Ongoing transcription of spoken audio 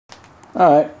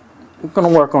Alright, I'm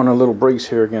going to work on a little Briggs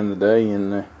here again today,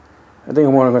 and I think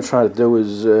what I'm going to try to do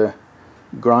is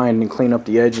grind and clean up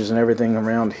the edges and everything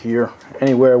around here,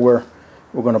 anywhere where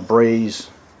we're going to braze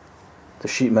the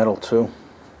sheet metal to.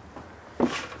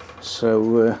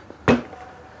 So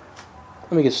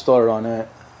let me get started on that.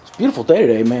 It's a beautiful day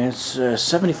today, man. It's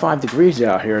 75 degrees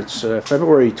out here. It's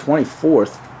February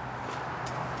 24th,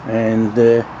 and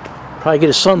probably get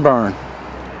a sunburn.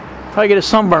 Probably get a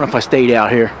sunburn if I stayed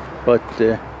out here. But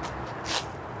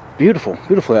beautiful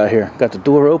out here. Got the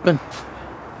door open,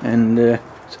 and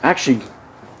it's actually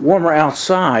warmer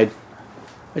outside.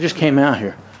 I just came out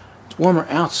here. It's warmer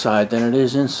outside than it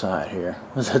is inside here.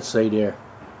 What does that say there?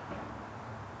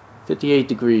 58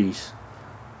 degrees.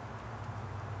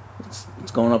 It's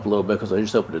going up a little bit because I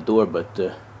just opened the door, but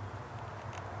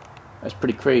that's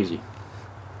pretty crazy.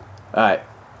 Alright,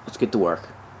 let's get to work.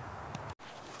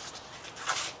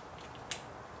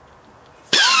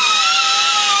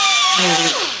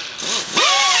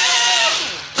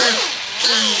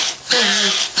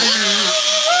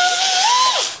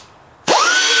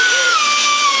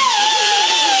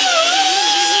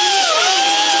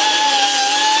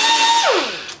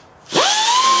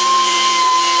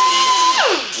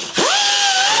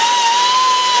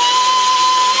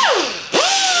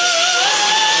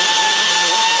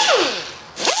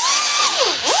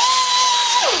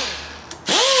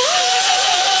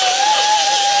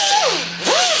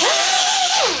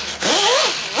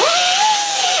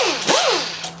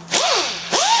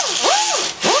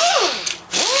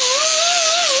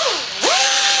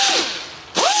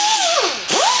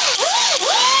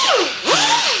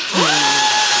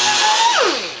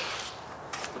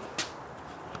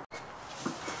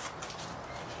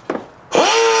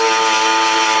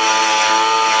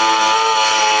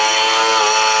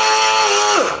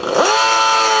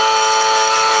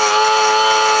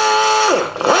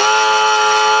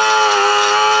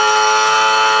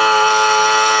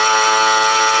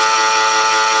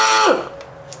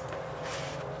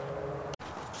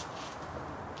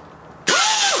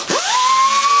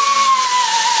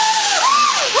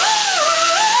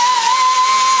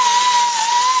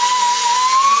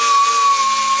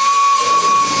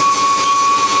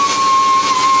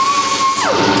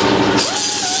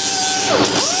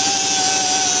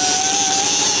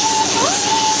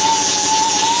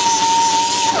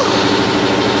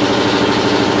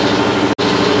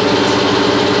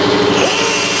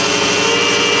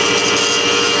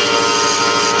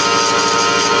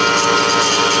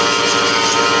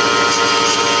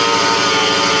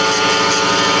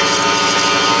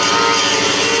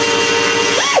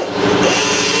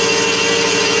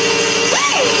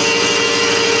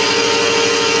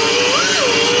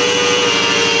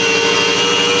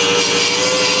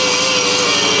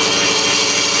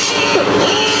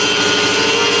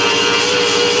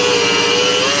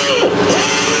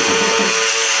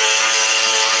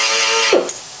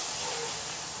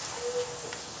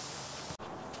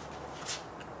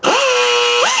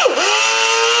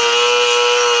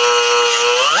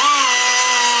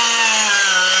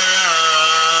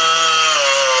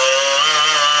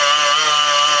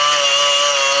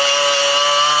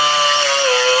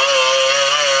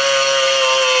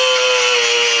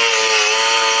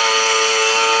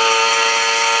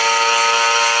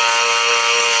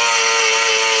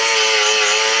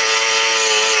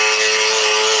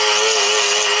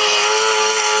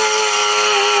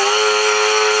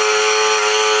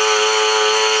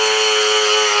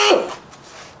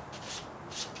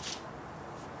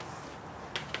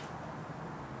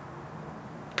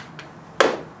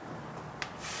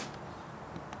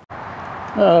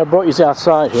 I brought you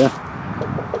outside here.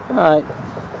 Alright,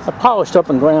 I polished up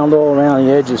and ground all around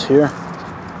the edges here.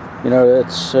 You know,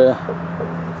 that's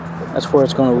where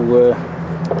it's going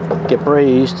to get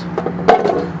brazed.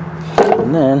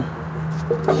 And then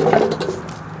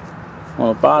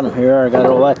on the bottom here, I got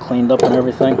all that cleaned up and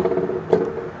everything.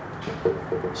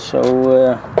 So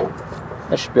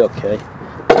that should be okay.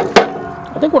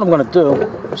 I think what I'm going to do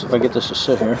is, if I get this to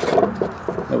sit here,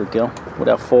 there we go,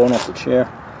 without falling off the chair.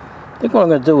 I think what I'm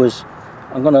going to do is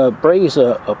I'm going to braze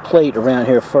a plate around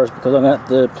here first, because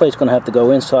the plate's going to have to go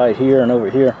inside here and over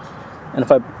here. And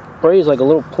if I braze like a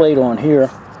little plate on here,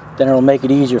 then it'll make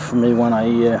it easier for me when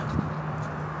I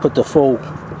put the full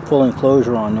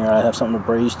enclosure on there. I have something to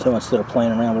braze to instead of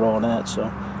playing around with all that. So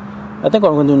I think what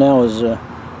I'm going to do now is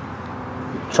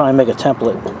try and make a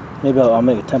template. Maybe I'll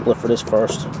make a template for this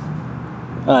first.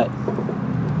 Alright,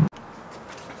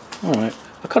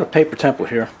 I cut a paper template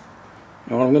here.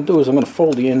 And what I'm going to do is I'm going to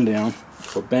fold the end down,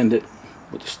 or bend it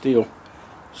with the steel,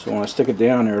 so when I stick it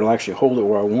down there, it'll actually hold it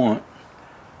where I want.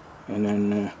 And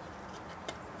then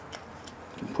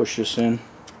push this in.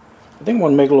 I think I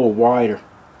want to make it a little wider.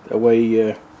 That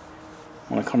way,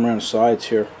 when I come around the sides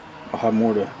here, I'll have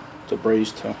more to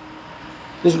braise to.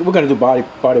 We're going to do body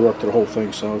work to the whole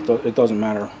thing, so it doesn't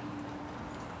matter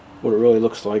what it really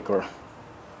looks like or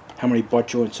how many butt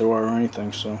joints there are or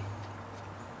anything. So,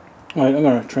 alright, I'm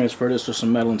going to transfer this to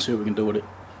some metal and see what we can do with it.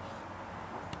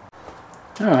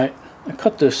 Alright, I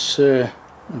cut this, I don't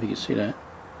know if you can see that.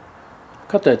 I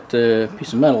cut that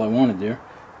piece of metal I wanted there.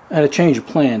 I had to change the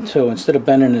plan too. Instead of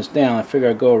bending this down, I figured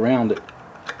I'd go around it.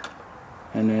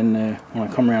 And then when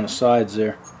I come around the sides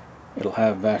there, it'll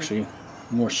have actually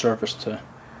more surface to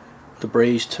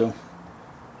braise to.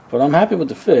 But I'm happy with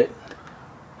the fit.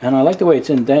 And I like the way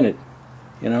it's indented,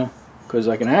 you know, because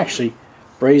I can actually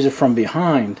braise it from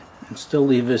behind and still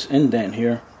leave this indent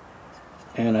here.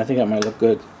 And I think that might look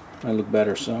good. Might look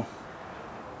better, so.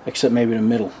 Except maybe the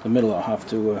middle. The middle I'll have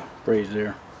to braise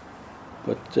there.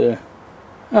 But,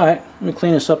 alright, let me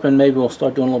clean this up and maybe we'll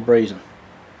start doing a little brazing.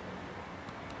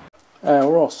 Alright,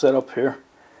 we're all set up here.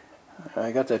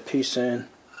 I got that piece in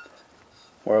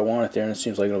where I want it there, and it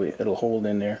seems like it'll hold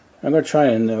in there. I'm going to try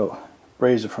and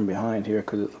braise it from behind here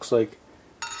because it looks like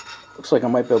I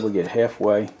might be able to get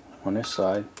halfway on this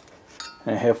side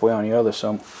and halfway on the other,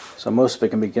 so most of it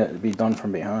can be done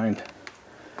from behind.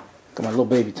 Got my little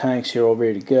baby tanks here all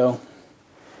ready to go.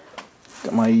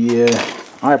 Got my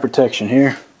eye protection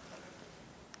here.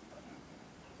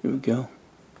 Here we go.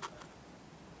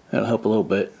 That'll help a little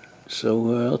bit. So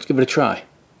let's give it a try.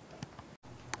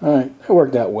 Alright, it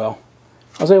worked out well.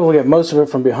 I was able to get most of it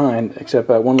from behind, except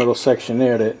that one little section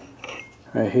there,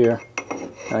 right here.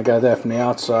 And I got that from the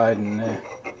outside, and I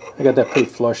got that pretty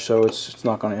flush, so it's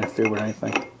not going to interfere with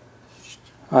anything.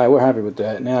 Alright, we're happy with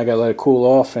that. Now I got to let it cool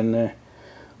off, and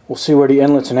we'll see where the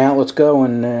inlets and outlets go,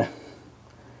 and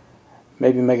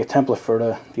maybe make a template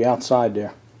for the outside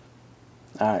there.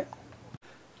 Alright.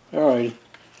 Alrighty.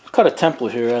 Cut a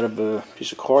template here out of a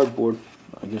piece of cardboard,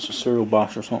 I guess a cereal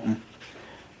box or something,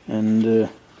 and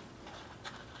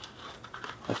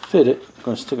I fit it. I'm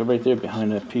going to stick it right there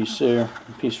behind that piece there,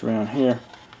 a piece around here,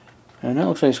 and that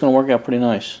looks like it's going to work out pretty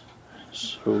nice.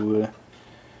 So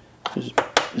there's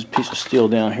a piece of steel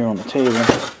down here on the table.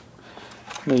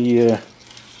 Let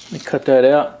me cut that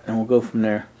out and we'll go from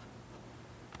there.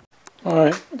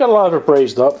 Alright, got a lot of it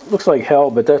brazed up. Looks like hell,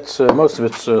 but that's most of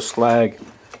it's slag.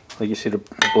 Like you see the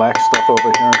black stuff over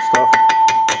here and stuff.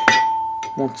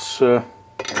 Once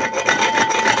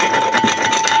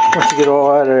you get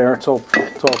all out of there, it's all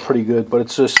pretty good. But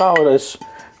it's solid. It's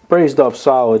brazed up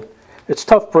solid. It's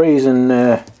tough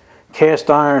brazing cast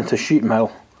iron to sheet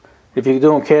metal. If you're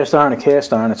doing cast iron to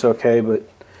cast iron, it's okay. But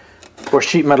or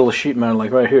sheet metal to sheet metal, like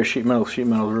right here, sheet metal is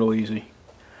real easy.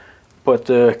 But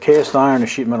cast iron to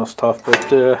sheet metal is tough.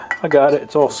 But I got it.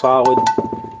 It's all solid.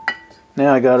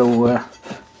 Now I got to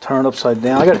turn it upside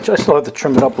down. I still have to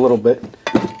trim it up a little bit.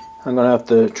 I'm going to have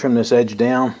to trim this edge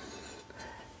down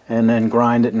and then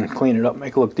grind it and clean it up,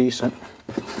 make it look decent.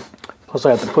 Plus I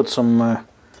have to put some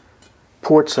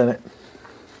ports in it.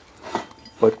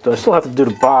 But I still have to do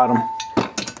the bottom.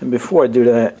 And before I do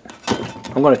that,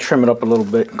 I'm going to trim it up a little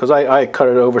bit because I cut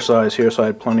it oversized here, so I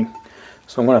had plenty.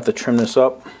 So I'm going to have to trim this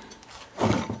up.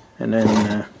 And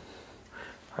then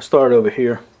I start over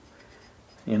here,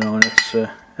 you know, and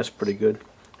that's pretty good.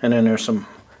 And then there's some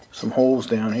holes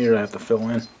down here that I have to fill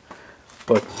in.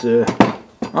 But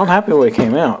I'm happy the way it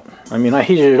came out. I mean, I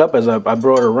heated it up as I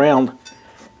brought it around,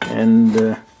 and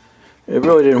it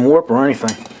really didn't warp or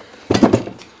anything.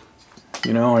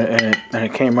 You know, and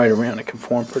it came right around. It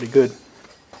conformed pretty good.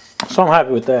 So I'm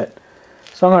happy with that.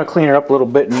 So I'm going to clean it up a little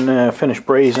bit and finish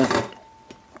brazing.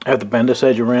 I have to bend this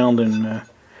edge around and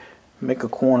make a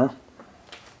corner.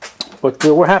 But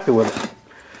we're happy with it.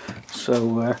 So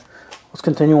let's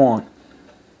continue on.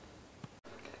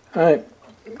 Alright,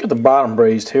 got the bottom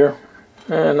brazed here,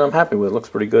 and I'm happy with it. Looks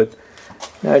pretty good.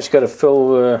 Now I just got to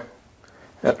fill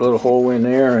that little hole in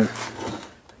there, and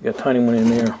got a tiny one in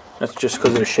there. That's just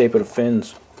because of the shape of the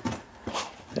fins.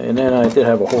 And then I did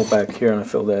have a hole back here, and I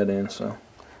filled that in. So,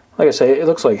 like I say, it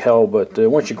looks like hell, but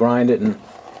once you grind it and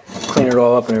clean it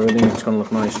all up and everything, it's going to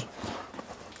look nice.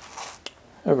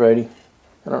 Alrighty.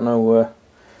 I don't know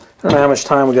how much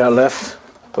time we got left,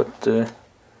 but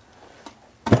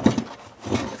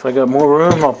if I got more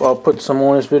room, I'll put some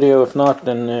more in this video. If not,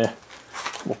 then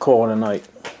we'll call it a night.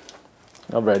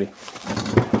 Alrighty.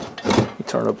 You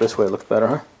turn it up this way, it looks better,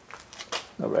 huh?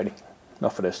 Alrighty.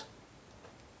 Enough of this.